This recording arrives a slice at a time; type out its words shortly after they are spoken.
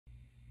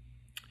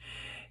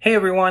Hey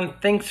everyone,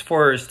 thanks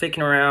for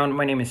sticking around.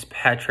 My name is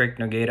Patrick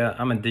Nogueira.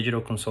 I'm a digital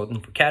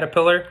consultant for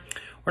Caterpillar.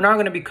 We're now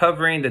going to be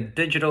covering the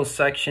digital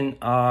section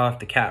of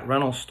the Cat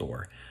Rental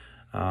Store.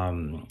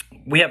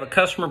 We have a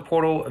customer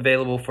portal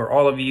available for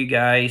all of you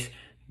guys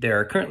that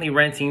are currently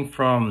renting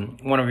from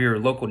one of your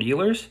local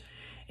dealers.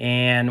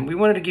 And we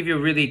wanted to give you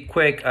a really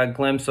quick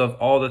glimpse of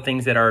all the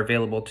things that are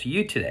available to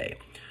you today.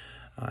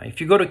 If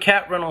you go to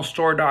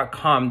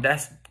catrentalstore.com,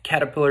 that's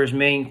Caterpillar's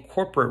main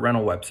corporate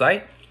rental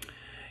website.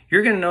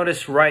 You're going to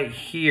notice right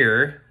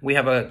here, we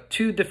have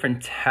two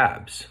different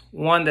tabs,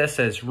 one that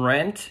says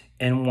rent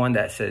and one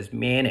that says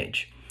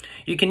manage.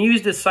 You can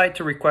use this site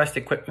to request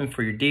equipment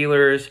for your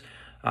dealers,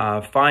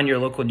 find your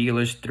local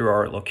dealers through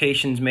our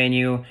locations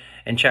menu,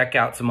 and check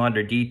out some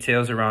other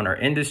details around our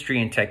industry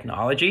and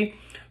technology.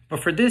 But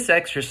for this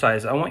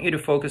exercise, I want you to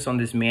focus on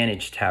this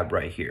manage tab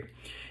right here.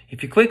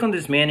 If you click on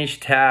this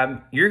manage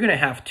tab, you're going to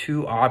have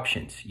two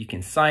options. You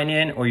can sign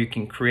in or you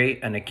can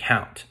create an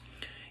account.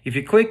 If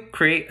you click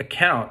create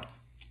account,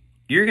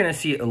 you're going to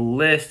see a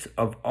list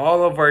of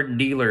all of our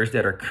dealers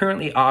that are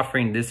currently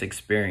offering this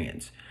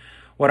experience.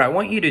 What I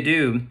want you to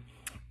do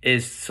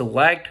is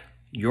select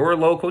your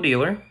local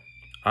dealer.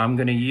 I'm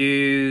going to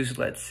use,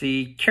 let's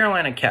see,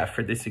 Carolina Cat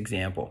for this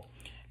example,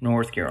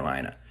 North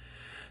Carolina.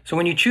 So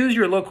when you choose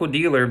your local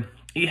dealer,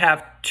 you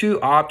have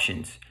two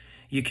options.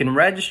 You can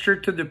register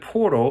to the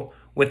portal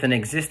with an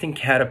existing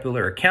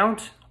Caterpillar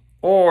account,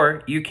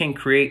 or you can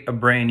create a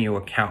brand new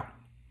account.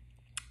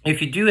 If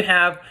you do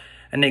have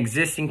an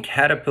existing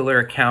Caterpillar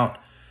account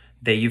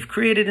that you've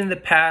created in the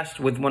past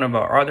with one of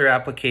our other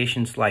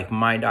applications like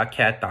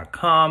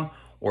my.cat.com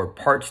or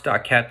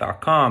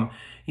parts.cat.com,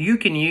 you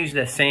can use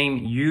the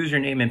same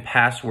username and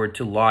password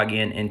to log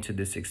in into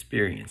this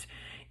experience.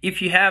 If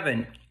you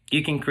haven't,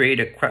 you can create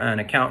an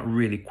account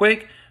really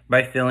quick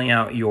by filling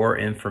out your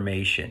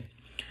information.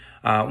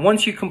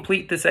 Once you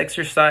complete this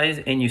exercise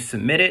and you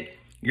submit it,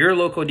 your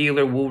local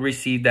dealer will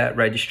receive that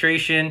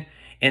registration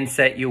and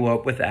set you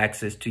up with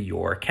access to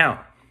your account.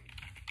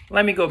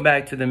 Let me go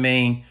back to the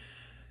main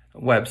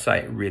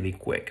website really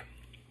quick.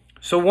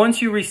 So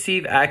once you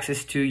receive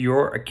access to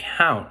your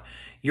account,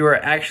 you are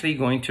actually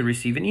going to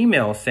receive an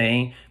email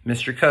saying,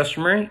 Mr.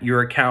 Customer,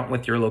 your account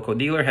with your local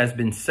dealer has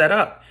been set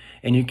up.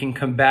 And you can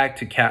come back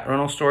to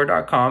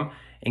catrentalstore.com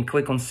and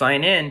click on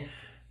sign in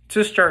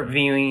to start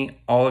viewing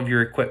all of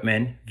your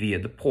equipment via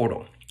the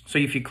portal. So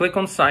if you click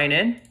on sign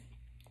in,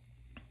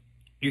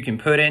 you can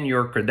put in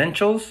your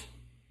credentials.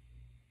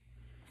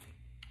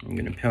 I'm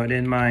going to put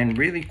in mine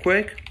really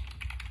quick.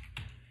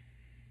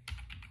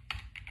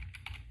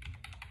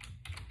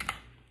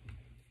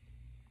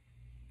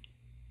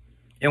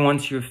 And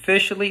once you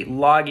officially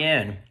log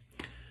in,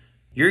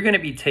 you're going to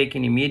be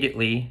taken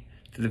immediately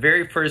to the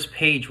very first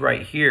page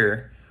right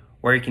here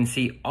where you can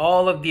see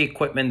all of the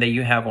equipment that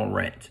you have on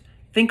rent.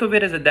 Think of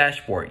it as a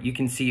dashboard. You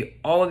can see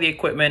all of the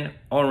equipment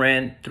on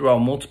rent throughout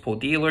multiple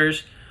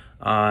dealers.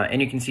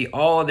 And you can see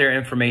all of their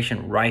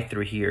information right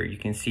through here. You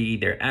can see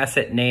their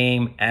asset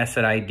name,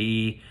 asset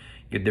ID,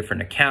 your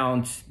different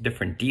accounts,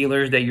 different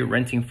dealers that you're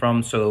renting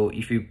from. So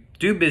if you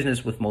do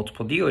business with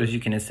multiple dealers,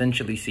 you can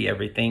essentially see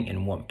everything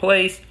in one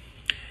place.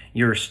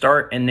 Your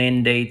start and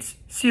end dates,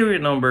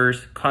 serial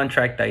numbers,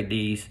 contract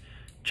IDs,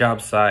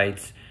 job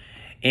sites.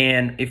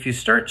 And if you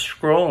start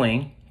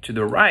scrolling to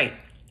the right,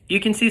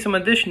 you can see some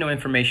additional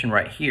information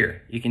right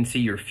here. You can see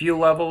your fuel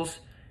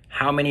levels,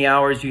 how many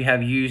hours you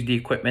have used the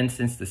equipment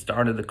since the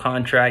start of the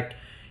contract,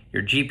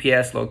 your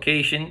GPS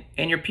location,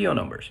 and your PO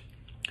numbers.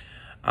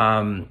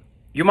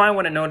 You might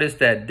want to notice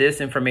that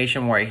this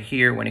information right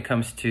here, when it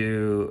comes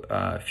to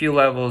fuel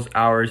levels,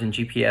 hours, and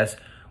GPS,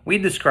 we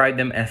describe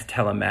them as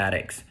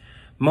telematics.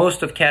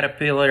 Most of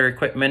Caterpillar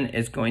equipment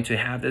is going to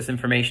have this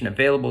information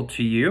available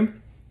to you.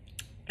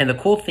 And the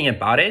cool thing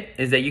about it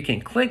is that you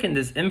can click in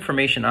this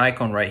information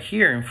icon right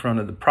here in front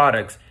of the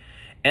products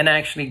and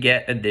actually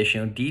get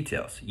additional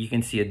details. You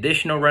can see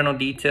additional rental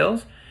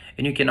details,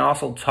 and you can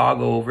also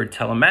toggle over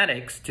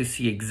telematics to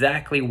see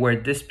exactly where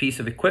this piece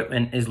of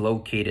equipment is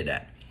located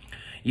at.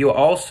 You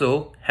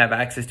also have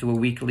access to a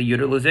weekly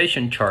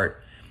utilization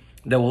chart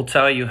that will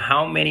tell you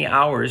how many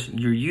hours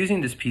you're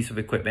using this piece of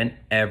equipment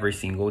every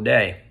single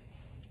day.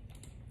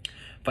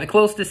 If I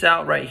close this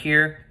out right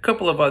here, a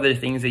couple of other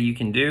things that you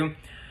can do.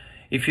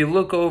 If you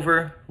look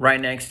over right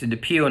next to the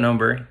PO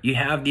number, you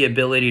have the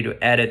ability to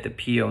edit the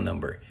PO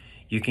number.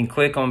 You can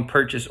click on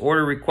purchase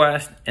order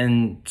request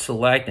and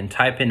select and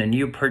type in a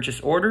new purchase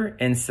order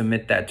and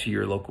submit that to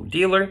your local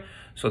dealer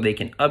so they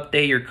can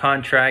update your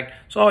contract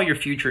so all your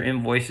future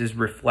invoices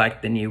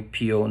reflect the new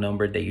PO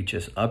number that you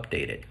just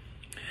updated.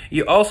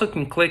 You also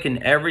can click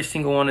in every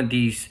single one of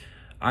these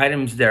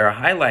items that are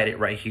highlighted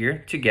right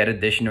here to get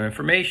additional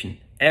information.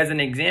 As an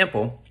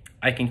example,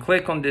 I can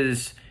click on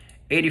this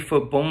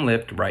 80-foot boom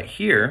lift right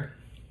here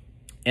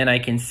and I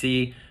can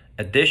see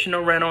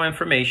additional rental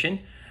information.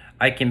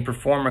 I can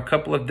perform a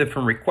couple of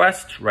different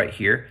requests right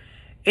here,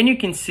 and you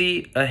can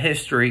see a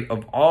history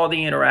of all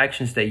the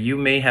interactions that you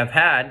may have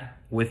had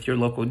with your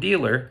local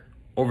dealer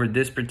over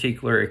this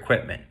particular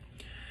equipment.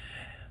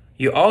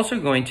 You're also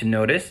going to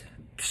notice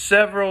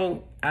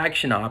several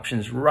action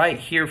options right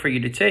here for you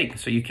to take.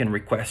 So you can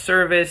request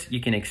service, you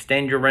can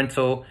extend your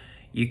rental,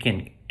 you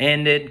can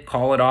end it,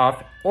 call it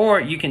off, or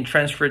you can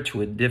transfer it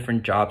to a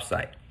different job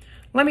site.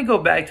 Let me go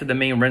back to the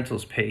main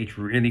rentals page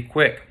really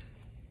quick.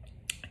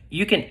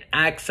 You can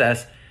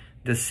access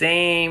the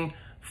same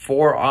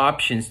 4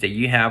 options that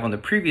you have on the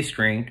previous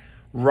screen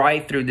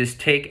right through this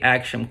take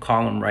action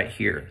column right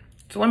here.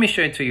 So let me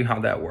show it to you how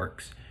that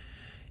works.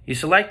 You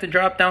select the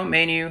drop down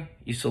menu,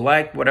 you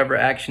select whatever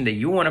action that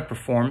you want to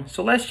perform.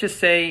 So let's just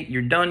say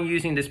you're done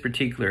using this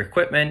particular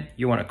equipment,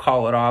 you want to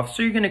call it off,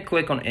 so you're going to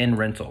click on end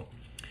rental.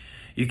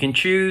 You can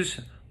choose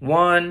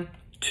 1,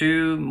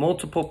 2,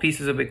 multiple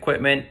pieces of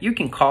equipment. You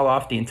can call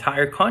off the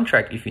entire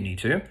contract if you need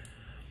to,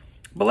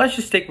 but let's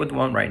just stick with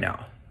 1 right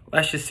now.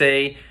 Let's just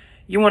say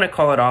you want to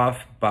call it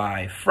off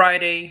by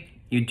Friday.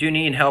 You do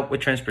need help with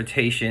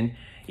transportation.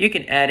 You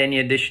can add any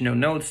additional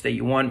notes that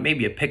you want,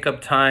 maybe a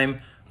pickup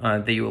time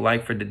that you would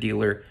like for the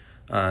dealer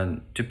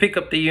to pick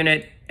up the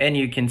unit, and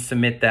you can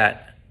submit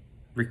that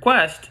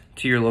request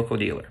to your local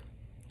dealer.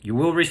 You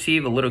will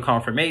receive a little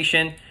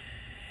confirmation,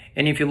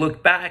 and if you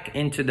look back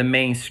into the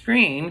main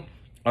screen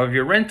of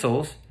your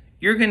rentals,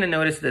 you're going to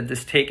notice that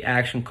this take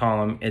action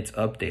column, it's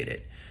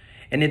updated.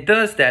 And it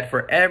does that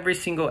for every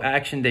single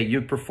action that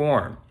you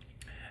perform.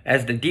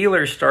 As the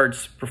dealer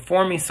starts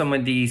performing some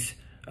of these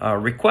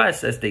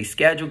requests, as they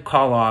schedule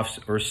call-offs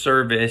or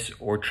service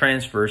or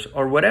transfers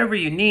or whatever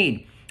you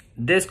need,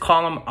 this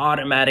column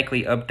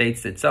automatically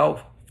updates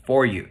itself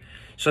for you.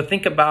 So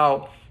think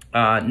about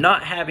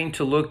not having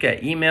to look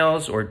at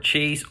emails or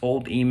chase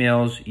old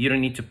emails. You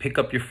don't need to pick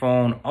up your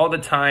phone all the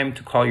time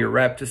to call your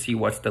rep to see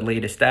what's the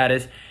latest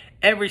status.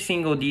 Every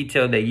single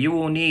detail that you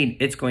will need,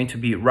 it's going to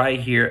be right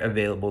here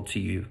available to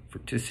you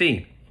to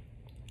see.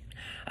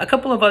 A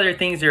couple of other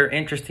things that are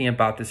interesting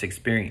about this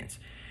experience.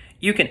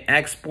 You can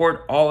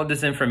export all of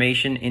this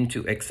information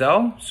into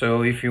Excel.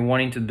 So if you're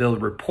wanting to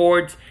build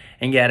reports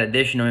and get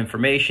additional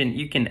information,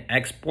 you can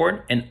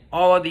export, and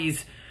all of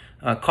these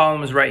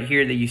columns right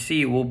here that you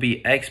see will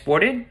be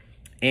exported.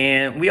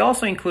 And we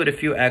also include a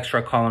few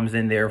extra columns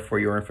in there for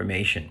your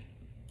information.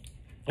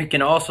 You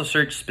can also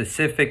search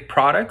specific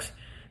products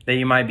that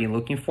you might be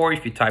looking for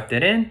if you type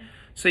that in,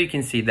 so you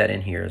can see that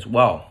in here as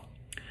well.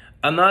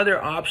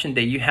 Another option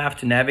that you have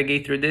to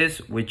navigate through this,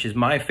 which is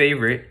my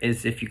favorite,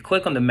 is if you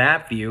click on the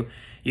map view,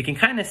 you can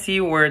kind of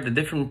see where the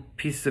different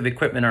pieces of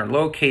equipment are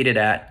located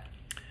at.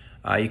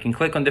 You can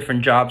click on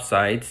different job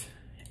sites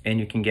and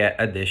you can get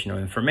additional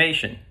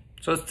information.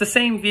 So it's the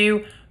same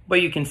view,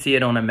 but you can see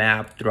it on a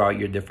map throughout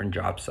your different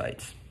job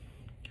sites.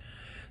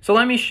 So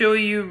let me show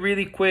you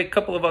really quick a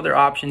couple of other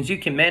options. You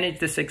can manage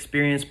this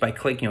experience by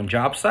clicking on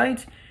job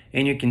sites,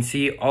 and you can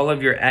see all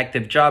of your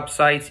active job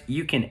sites.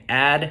 You can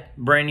add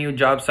brand new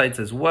job sites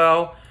as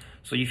well.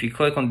 So if you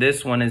click on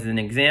this one as an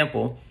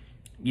example,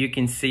 you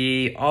can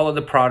see all of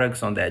the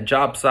products on that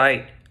job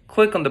site,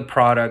 click on the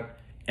product,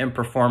 and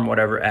perform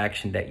whatever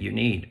action that you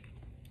need.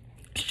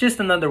 It's just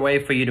another way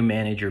for you to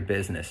manage your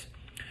business.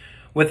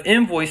 With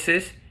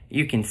invoices,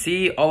 you can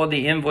see all of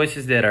the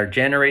invoices that are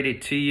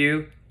generated to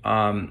you.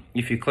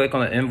 If you click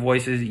on the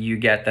invoices, you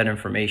get that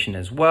information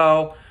as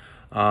well.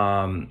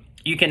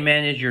 You can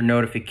manage your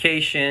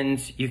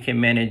notifications, you can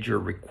manage your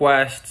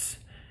requests,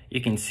 you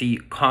can see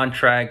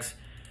contracts.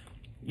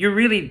 You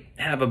really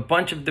have a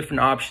bunch of different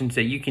options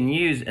that you can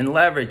use and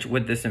leverage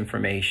with this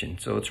information.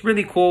 So it's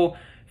really cool.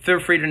 Feel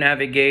free to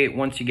navigate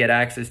once you get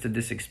access to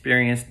this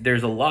experience.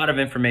 There's a lot of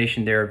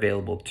information there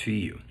available to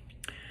you.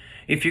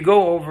 If you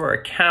go over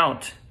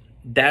account,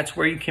 that's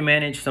where you can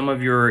manage some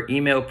of your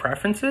email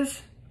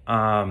preferences.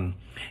 And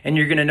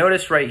you're gonna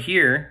notice right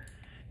here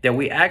that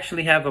we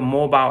actually have a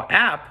mobile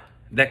app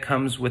that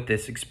comes with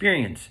this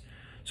experience.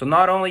 So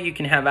not only you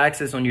can have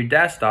access on your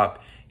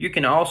desktop, you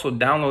can also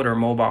download our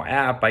mobile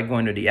app by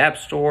going to the App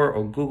Store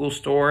or Google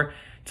Store,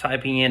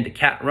 typing in the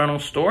Cat Rental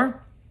Store,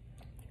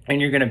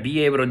 and you're gonna be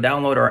able to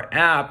download our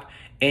app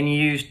and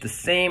use the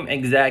same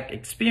exact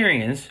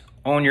experience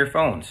on your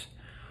phones.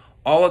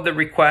 All of the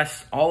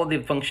requests, all of the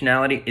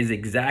functionality is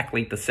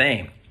exactly the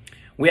same.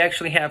 We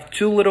actually have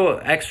 2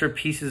 little extra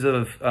pieces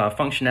of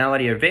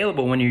functionality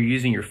available when you're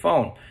using your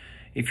phone.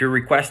 If you're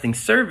requesting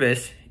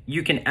service,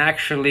 you can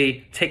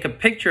actually take a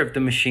picture of the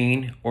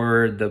machine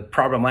or the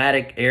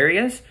problematic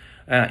areas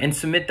and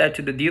submit that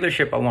to the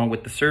dealership along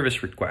with the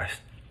service request.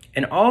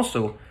 And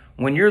also,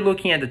 when you're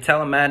looking at the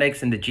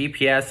telematics and the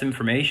GPS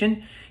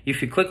information,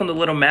 if you click on the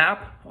little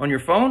map on your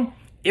phone,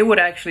 it would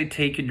actually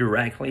take you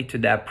directly to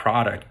that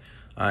product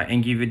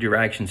and give you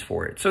directions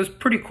for it. So it's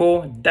pretty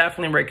cool.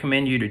 Definitely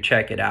recommend you to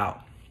check it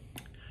out.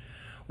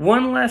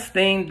 One last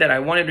thing that I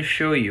wanted to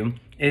show you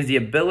is the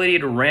ability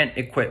to rent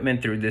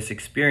equipment through this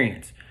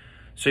experience.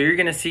 So you're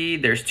gonna see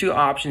there's 2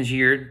 options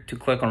here to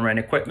click on rent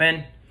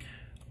equipment.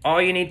 All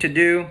you need to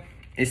do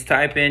is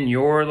type in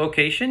your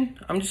location.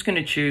 I'm just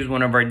gonna choose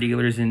one of our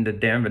dealers in the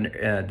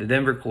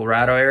Denver,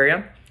 Colorado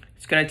area.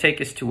 It's gonna take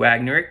us to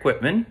Wagner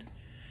Equipment.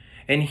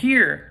 And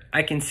here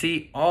I can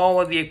see all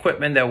of the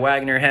equipment that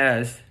Wagner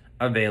has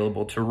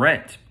available to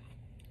rent.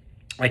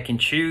 I can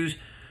choose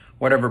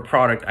whatever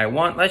product I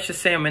want. Let's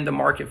just say I'm in the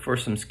market for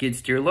some skid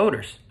steer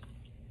loaders.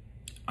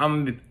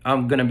 I'm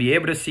gonna be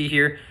able to see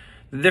here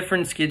the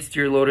different skid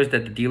steer loaders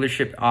that the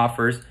dealership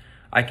offers.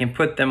 I can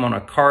put them on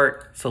a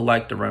cart,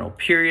 select the rental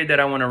period that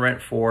I want to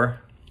rent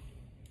for,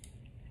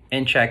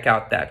 and check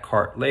out that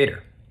cart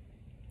later.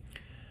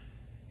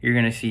 You're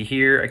gonna see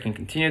here, I can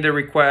continue the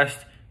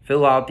request,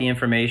 fill out the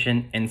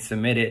information, and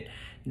submit it.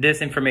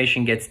 This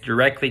information gets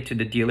directly to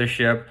the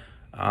dealership,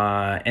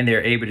 and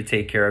they're able to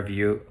take care of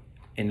you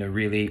in a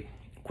really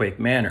quick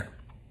manner.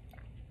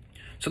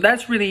 So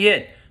that's really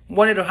it.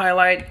 Wanted to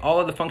highlight all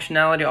of the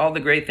functionality, all the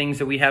great things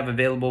that we have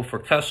available for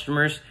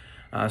customers,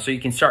 so you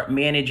can start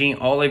managing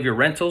all of your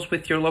rentals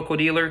with your local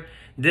dealer.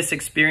 This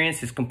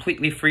experience is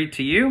completely free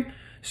to you,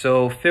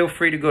 so feel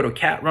free to go to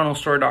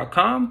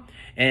catrentalstore.com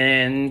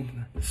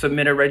and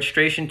submit a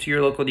registration to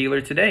your local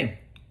dealer today.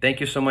 Thank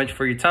you so much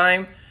for your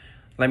time.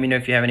 Let me know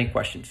if you have any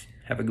questions.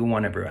 Have a good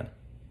one, everyone.